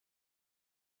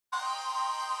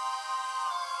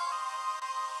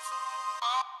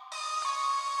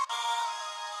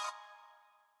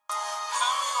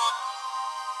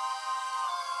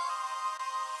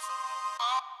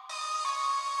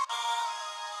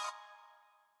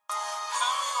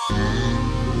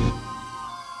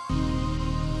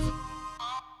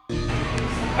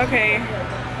Okay.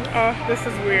 Oh, this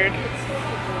is weird.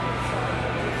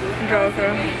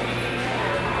 Angelica.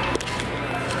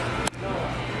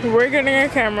 We're getting a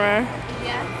camera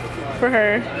for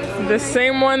her. The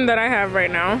same one that I have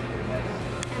right now.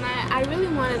 And I really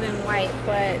wanted it in white,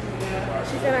 but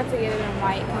she said not to get it in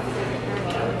white.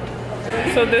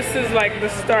 So this is like the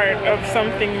start of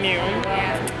something new.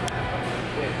 Yeah.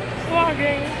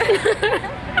 Vlogging.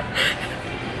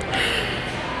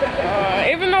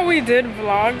 Even though we did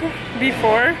vlog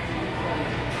before,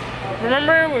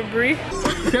 remember with Bree?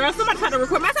 Girl, somebody tried to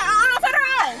record me. I said, oh, turn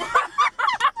around.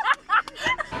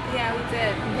 Yeah, we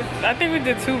did. I think we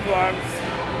did 2 vlogs,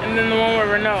 and then the one with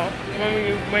Renault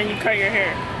when you cut your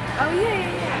hair. Oh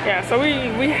yeah. Yeah, so we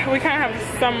kind of have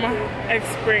some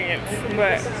experience,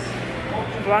 but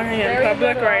vlogging in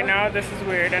public right now, this is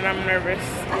weird, and I'm nervous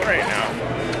right now.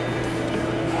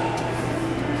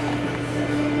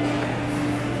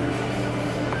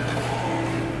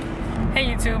 Hey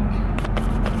YouTube.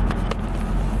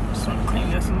 Just want to clean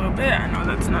this a little bit. I know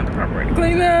that's not the proper way to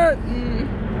clean that.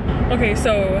 Okay,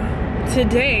 so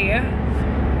today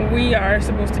we are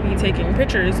supposed to be taking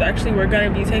pictures. Actually, we're gonna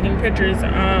be taking pictures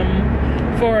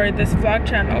for this vlog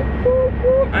channel.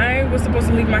 I was supposed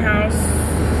to leave my house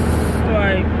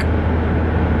like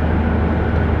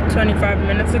 25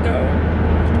 minutes ago,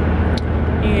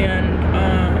 and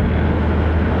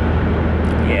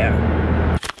yeah.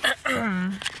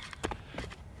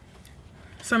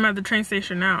 So I'm at the train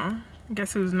station now.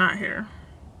 Guess who's not here?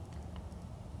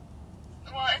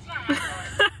 Well, it's not my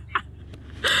fault.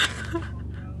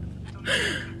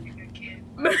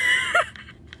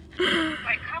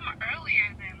 Like, come earlier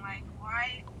then. Like,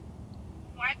 why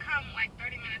come like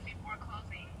 30 minutes before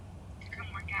closing to come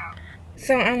work out?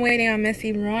 So I'm waiting on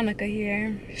Missy Veronica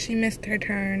here. She missed her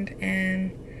turn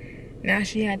and now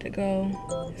she had to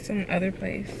go some other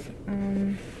place.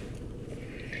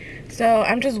 So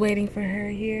I'm just waiting for her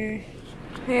here.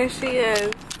 Here she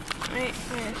is. Wait,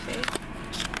 where is she?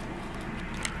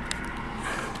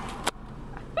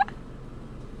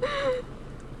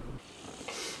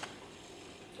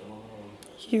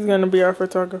 He's gonna be our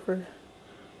photographer.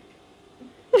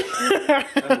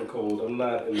 I'm cold. I'm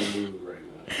not in the mood right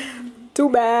now. Too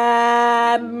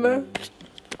bad.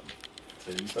 So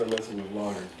you start messing with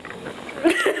vloggers.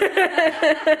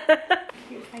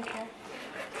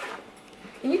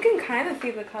 You can kind of see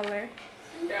the color.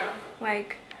 Yeah.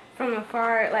 Like from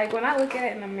afar, like when I look at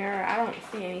it in the mirror, I don't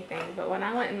see anything. But when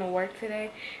I went into work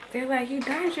today, they're like, "You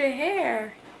dyed your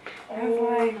hair." I was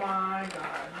like, my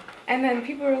god. and then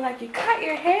people were like, "You cut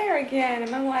your hair again,"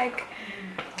 and I'm like,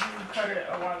 You cut it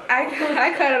a while ago.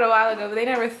 I cut it a while ago, but they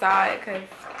never saw it because,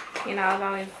 you know, I was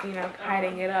always, you know,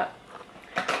 hiding it up.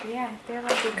 Yeah, they're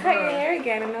like, "You cut your hair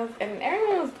again," and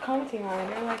everyone was commenting on it.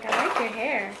 They're like, "I like your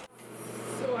hair."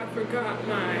 So I forgot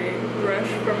my brush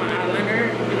for my eyeliner,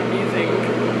 and I'm using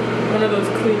one of those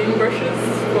cleaning brushes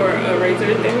for a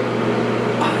razor thing.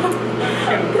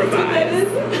 Improvise.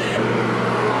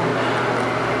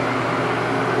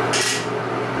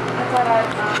 I thought I'd,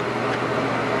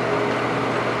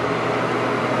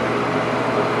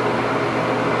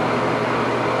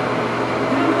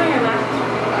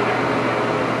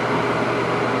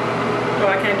 Well,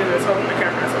 I can't do this holding the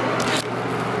camera, so.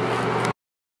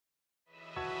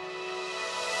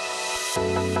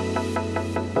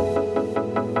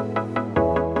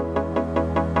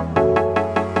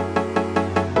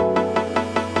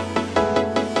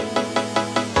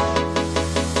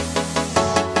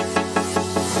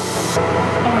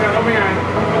 Open your eye.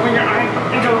 Open your eye.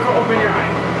 Angelica, open your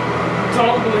eye.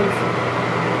 Don't blink.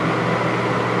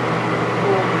 Oh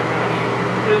my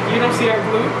gosh. You don't see that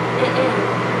glue?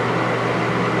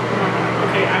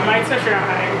 Okay, I might touch your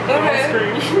eye. Don't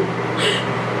scream.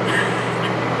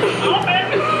 Open!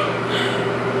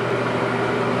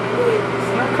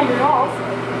 It's not coming off.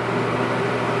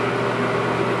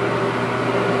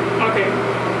 Okay.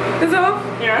 it's off?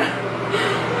 Yeah.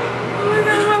 Oh my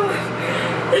god.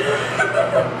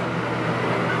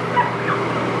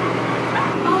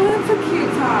 Oh, that's a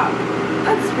cute top.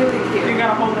 That's really cute. You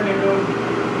gotta hold it in though.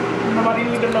 Nobody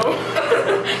need to know.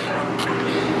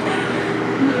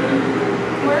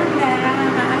 We're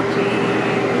magic.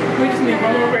 We just need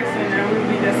one more person and we'll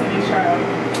be Destiny's Child.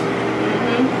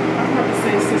 I'm about to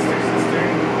say sister.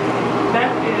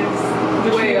 That is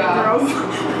the Way Cheetah off. Girls.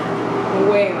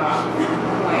 Way off.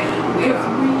 Like, way off.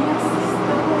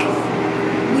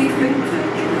 We think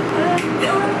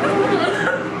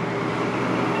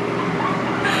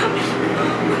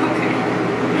okay.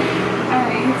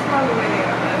 Alright, he's probably waiting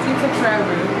on us. He took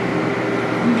forever.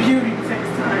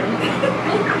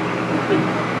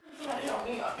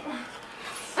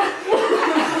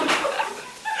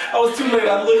 late.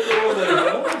 I looked over there,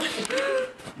 bro.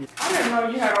 I didn't know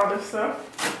you had all this stuff.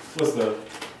 What's up?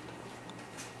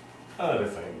 Oh,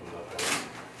 this ain't nothing.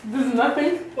 This is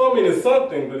nothing? Well, I mean, it's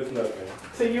something, but it's nothing.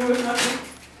 To you, it's nothing?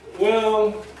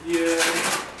 Well, yeah.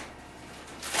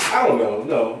 I don't know.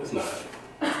 No, it's not.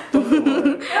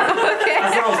 Okay.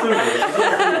 That sounds stupid.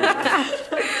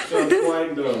 Sounds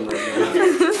quite dumb right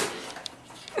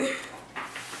now.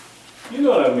 You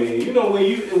know what I mean? You know when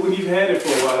you've had it for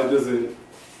a while, it doesn't.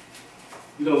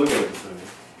 You don't look at it the same.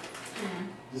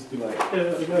 Just be like, yeah,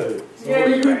 I got it. So yeah,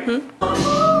 you're right.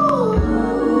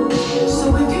 So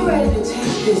if you're ready to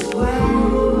take this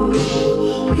world,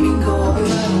 we can go all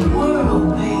around the world,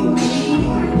 baby.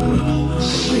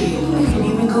 Shit, we can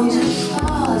even go to the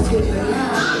stars if you're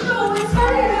not.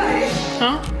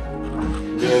 Huh?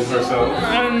 getting herself.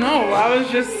 I don't know.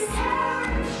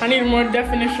 I need more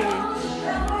definition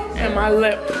in my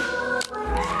lip.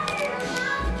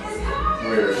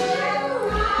 Where?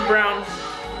 Brown.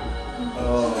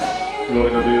 You want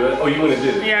to go do that? Oh, you went and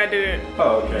did it? Yeah, I did it.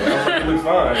 Oh, okay. It looks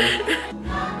fine.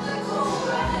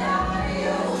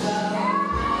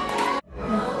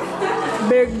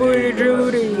 Big booty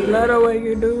Judy, love the way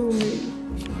you do me.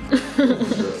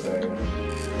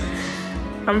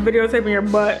 I'm videotaping your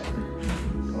butt.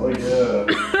 Oh yeah.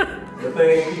 The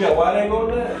thing, you got wide angle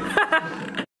on that?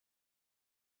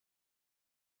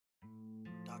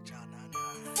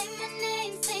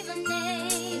 Say my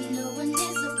name, no one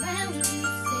is around you.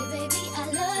 Say baby I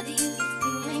love you,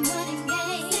 you ain't running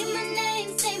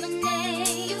game. Say my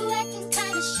name, you acting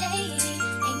kinda shady,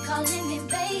 ain't calling me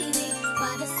baby,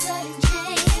 why the sudden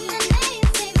change?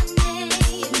 Say my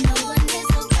name, no one is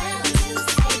around you.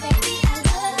 Say baby I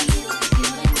love you, you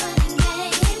ain't running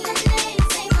game.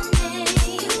 Say my name,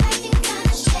 you acting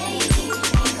kinda shady,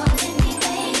 ain't calling me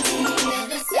baby,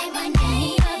 better say my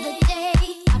name. The day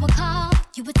I will call,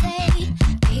 you would say,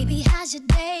 baby, how's your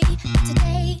day?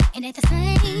 Today, it ain't the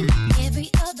same. Every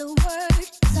other word is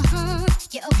a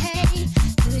yeah, okay.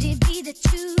 Could it be that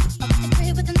you are at the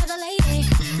crib with another lady?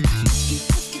 You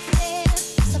took it there,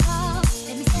 first of all,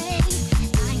 let me say,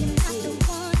 I am not the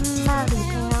one to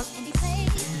come and be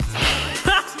paid.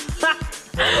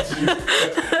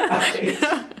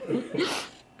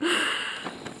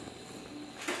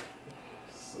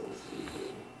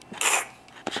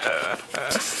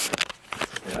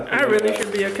 I really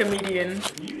should be a comedian.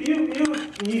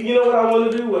 You know what I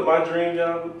want to do? What my dream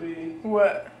job would be?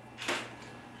 What?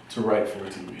 To write for a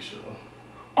TV show.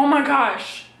 Oh my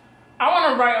gosh. I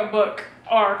want to write a book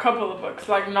or a couple of books,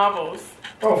 like novels.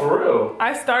 Oh, for real?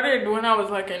 I started when I was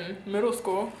like in middle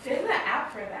school. There's an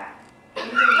app for that.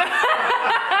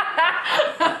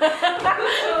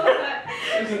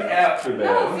 There's an app for that.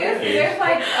 No, seriously, there's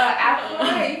like an app for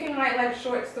it. You can write like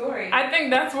short stories. I think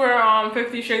that's where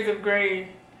 50 Shades of Grey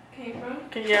Came from?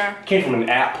 Yeah. Came from an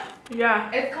app. Yeah.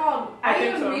 It's called. I I think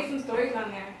even so. read some stories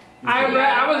on there.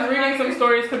 I was reading some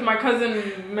stories because my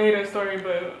cousin made a story,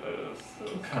 but it was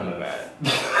kind of bad.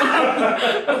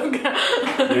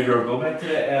 Yeah, girl, go back to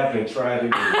that app and try it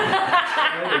again.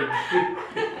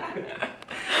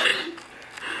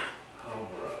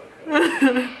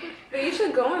 But you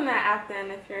should go on that app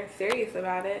then if you're serious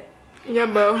about it. Yeah,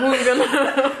 but who's gonna?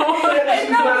 She's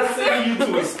not sending you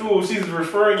to a school. She's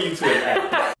referring you to an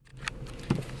app.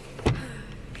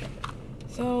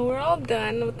 So we're all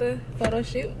done with the photo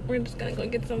shoot. We're just gonna go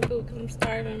get some food because I'm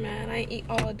starving, man. I ain't eat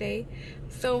all day.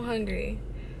 So hungry.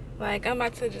 Like I'm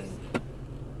about to just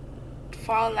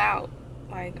fall out.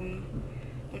 Like I'm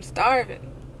starving.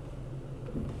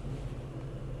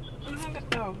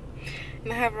 Oh.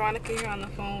 And I have Veronica here on the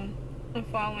phone. I'm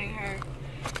following her.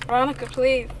 Veronica,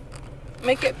 please.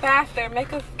 Make it faster.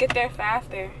 Make us get there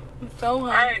faster. I'm so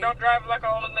hungry. Alright, don't drive like an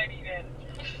old lady then.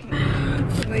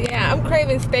 But yeah, I'm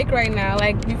craving steak right now.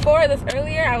 Like before this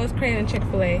earlier, I was craving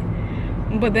Chick-fil-A.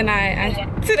 But then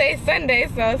today's Sunday,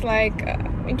 so it's like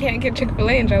we can't get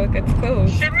Chick-fil-A and it's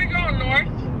closed. Should we go north?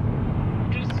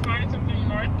 Just find something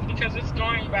north because it's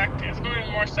going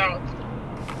more south.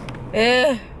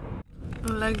 Ugh.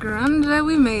 La Granja,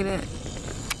 we made it.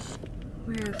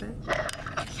 Where is it?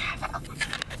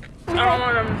 I don't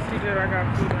want them to see that I got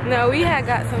food. No, we had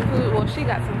got some food. Well, she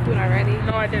got some food already.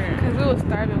 No, I didn't. Because we was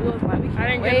starving. We was like, we can't I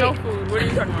didn't wait. get no food. What are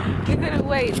you talking about? We couldn't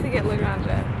wait to get La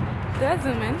Granja. Did I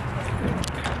zoom in?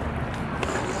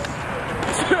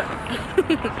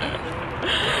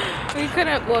 We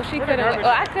couldn't, well, she couldn't wait.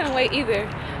 Well, I couldn't wait either.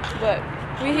 But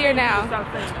we here now. Stop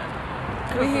saying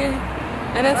that. We here.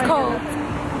 And it's cold.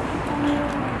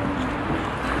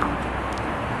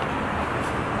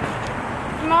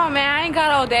 Come on, man. I ain't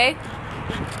got all day.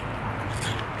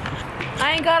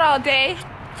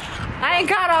 I ain't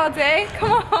got all day.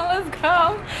 Come on, let's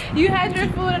go. You had your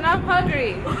food and I'm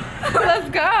hungry. Let's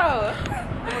go.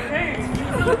 Okay.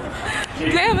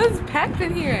 Damn, it's packed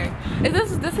in here.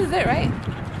 This is it, right?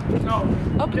 No.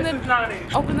 Open This is not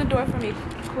it. Open the door for me,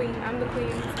 queen. I'm the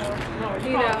queen, so No,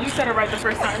 you know. you said it right the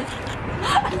first time.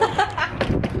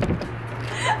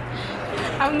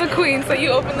 I'm the queen, so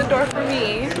you open the door for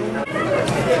me.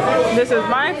 This is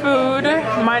my food,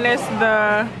 minus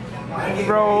the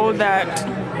roll that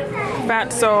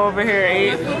Fatso over here My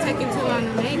ate. food taking too long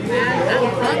to make, man. I'm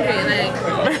hungry, like.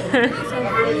 I need some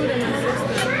food in my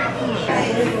system.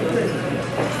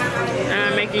 Am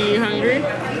I making you hungry?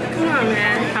 Come on,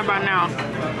 man. How about now?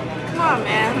 Come on,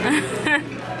 man.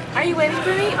 Are you waiting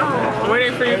for me? Oh.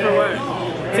 Waiting for you for what?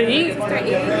 To eat? Start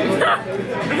eating.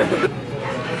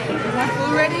 Is my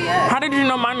food ready yet? How did you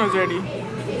know mine was ready?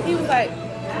 He was like,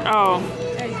 Oh.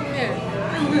 hey, come here.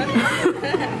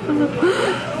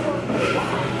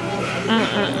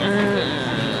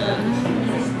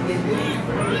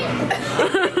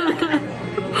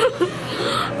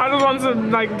 I just want to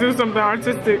like do something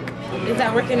artistic. Is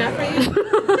that working out for you?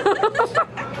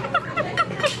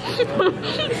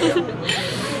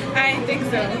 I didn't think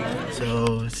so.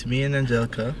 So it's me and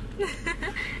Angelica.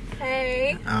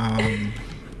 Hey.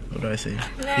 What do I say?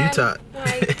 Man, You talk.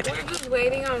 Like, we're just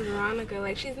waiting on Veronica.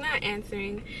 Like, she's not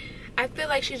answering. I feel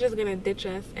like she's just gonna ditch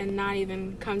us and not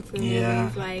even come to the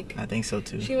movies. Like, I think so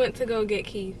too. she went to go get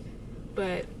Keith,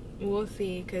 but we'll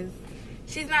see because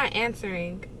she's not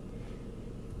answering.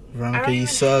 Veronica, you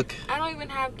suck. I don't even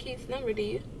have Keith's number. Do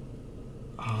you?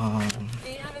 Do you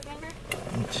have his number?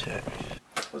 Let me check.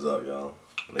 What's up, y'all?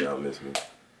 I know y'all miss me.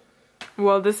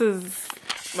 Well, this is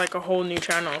like a whole new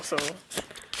channel, so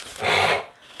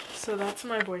that's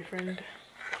my boyfriend,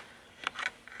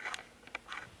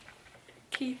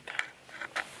 Keith.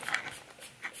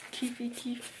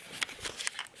 Keith.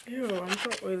 Ew, I'm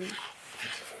so oily.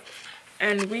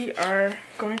 And we are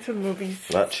going to the movies.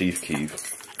 Not Chief Keef.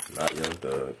 Not Young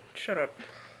Thug. Shut up.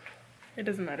 It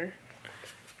doesn't matter.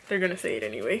 They're gonna say it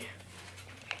anyway.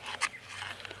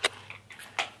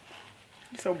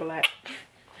 So black.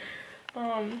 So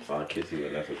I'll kiss you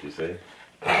and that's what you say?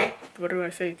 What do I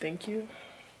say? Thank you?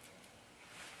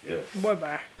 Yes.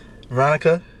 Bye-bye.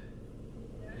 Veronica?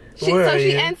 She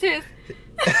answers.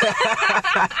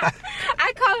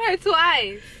 I called her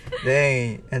twice.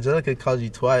 Dang, Angelica called you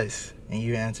twice and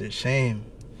you answered shame.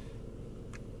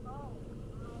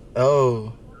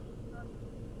 Oh.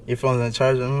 Your phone's on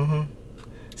charger? Mm-hmm.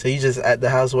 So you just at the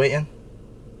house waiting?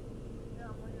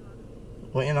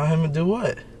 Waiting on him to do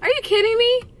what? Are you kidding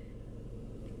me?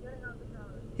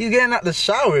 He's getting out the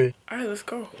shower. Alright, let's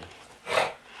go.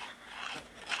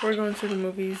 We're going to the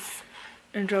movies.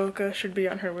 Angelica should be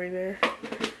on her way there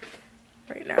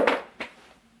right now.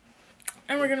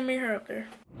 And we're gonna meet her up there.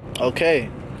 Okay.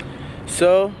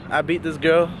 So I beat this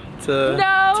girl to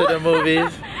the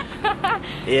movies.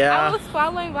 Yeah. I was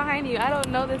following behind you. I don't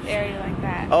know this area like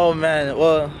that. Oh man,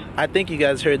 well, I think you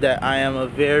guys heard that I am a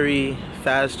very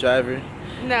fast driver.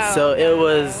 No. So it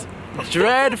was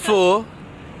dreadful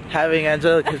having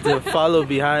Angelica to follow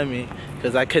behind me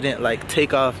because I couldn't like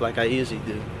take off like I usually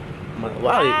do.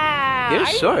 Wow, you're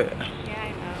short. Yeah,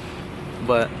 I know.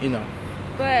 But you know.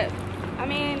 But I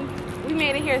mean, we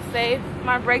made it here safe.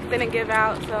 My brakes didn't give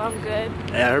out, so I'm good.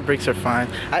 Yeah, her brakes are fine.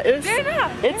 They're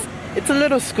not. It's a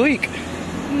little squeak.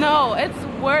 No, it's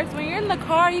worse. When you're in the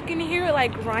car, you can hear it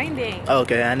like grinding.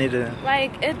 Okay, I need to.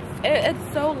 Like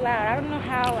it's so loud. I don't know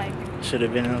how. Like. Should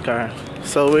have been in the car.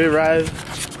 So we arrived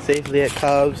safely at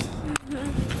Cobb's.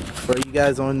 For you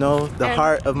guys don't know, the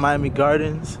heart of Miami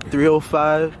Gardens,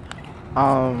 305.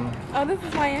 Oh, this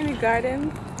is Miami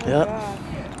Gardens. Oh, yep.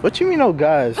 God. What you mean, oh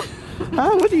gosh?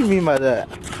 Huh? What do you mean by that?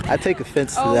 I take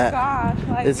offense to that. Oh gosh.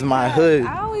 Like, it's my hood.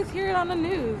 I always hear it on the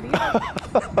news.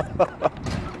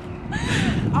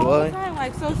 All the time,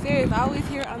 like so serious. I always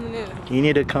hear it on the news. You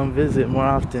need to come visit more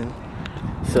often.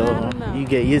 So you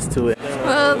get used to it.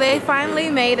 Well, they finally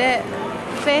made it.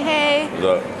 Say hey. What's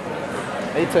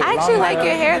up? I actually like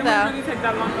your hair though. Did it really take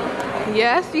that long?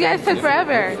 Yes, you guys took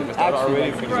forever. Bro,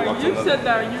 you said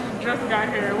that you just got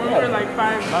here. We were like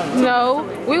 5 months. No,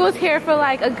 we was here for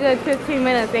like a good 15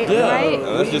 minutes, ain't right?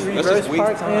 Let's just wait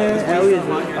time.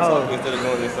 Instead of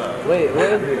going inside. Wait,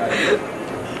 where is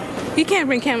it? You can't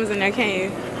bring cameras in there, can you?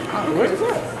 Where is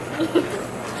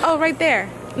that? Oh, right there.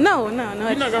 No.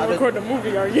 You're not gonna record the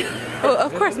movie, are you? Oh,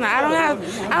 of course not. I don't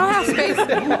have space. I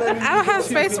don't have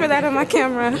space for that on my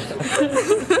camera.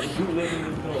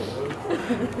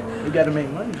 You gotta make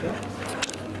money, though.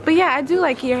 But yeah, I do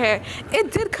like your hair.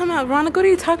 It did come out, Veronica. What are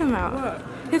you talking about? What?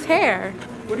 His hair.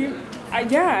 What do you?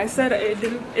 Yeah, I said it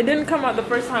didn't come out the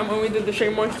first time when we did the Shea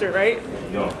Moisture, right?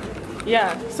 No.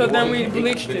 Yeah, so then we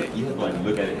bleached it. You have to like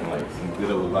look at it in like some good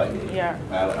old light. Yeah.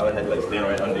 I had to like stand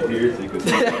right under here so you could see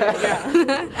it.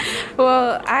 Yeah.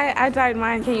 Well, I dyed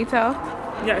mine. Can you tell?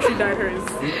 Yeah, she dyed hers.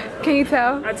 Can you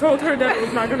tell? I told her that it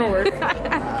was not gonna work.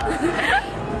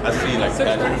 I see like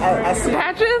patches.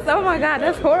 Patches? Oh my god,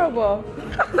 that's horrible.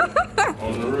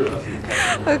 On the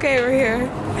roof. Okay, we're here.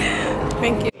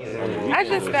 Thank you. I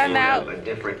just found out that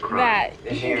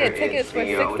you can get tickets for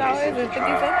 $6.50.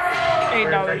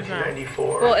 $8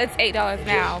 now. Well, it's $8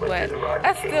 now, but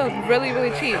that's still really,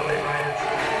 really cheap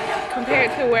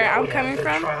compared to where I'm coming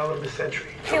from.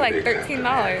 Pay like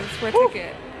 $13 for a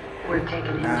ticket.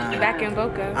 Back in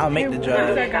Boca. I'll make the What's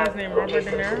drive. that guy's name? Robert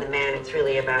De Niro? It's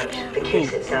really about the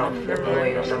case itself, the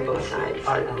lawyers on both sides.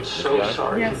 I'm so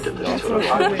sorry Yes, you did this that's to what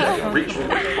us. I I was can't reach me.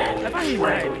 I thought he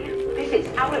died. This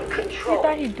is out of I control.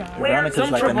 thought he died. Veronica's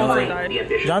Some like Travolta annoyed.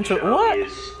 died. John what?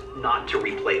 Not to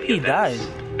replay the He died.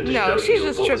 No, she's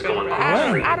just tripping.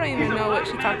 I don't even know what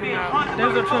she's talking about.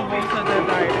 There's a Travolta that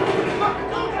died.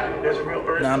 There's a real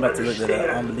urgency. Now I'm about to look it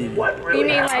up. Unbelievable. You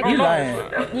mean like You lying.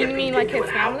 you mean like his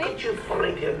family? Did you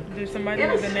find him? There's somebody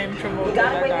with the name Travolta You gotta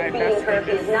that win died. the That's beating her.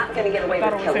 He's not gonna get away I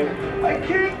thought with it was killing. him. I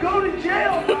can't go to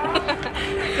jail,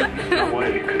 Mom. No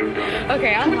way you could have done it.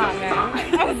 Okay, I'm hot now.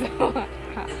 I'm so hot.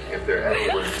 If there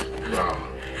ever was drama,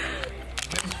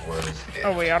 this was it.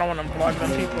 Oh wait, I don't want to vlog them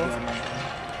people.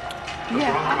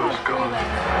 Bronco's gone.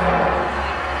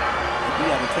 You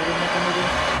have a turtleneck under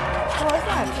there? Well, it's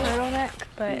not a turtleneck,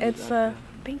 but it's a.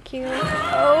 Thank you.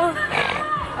 Oh.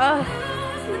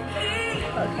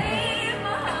 Okay.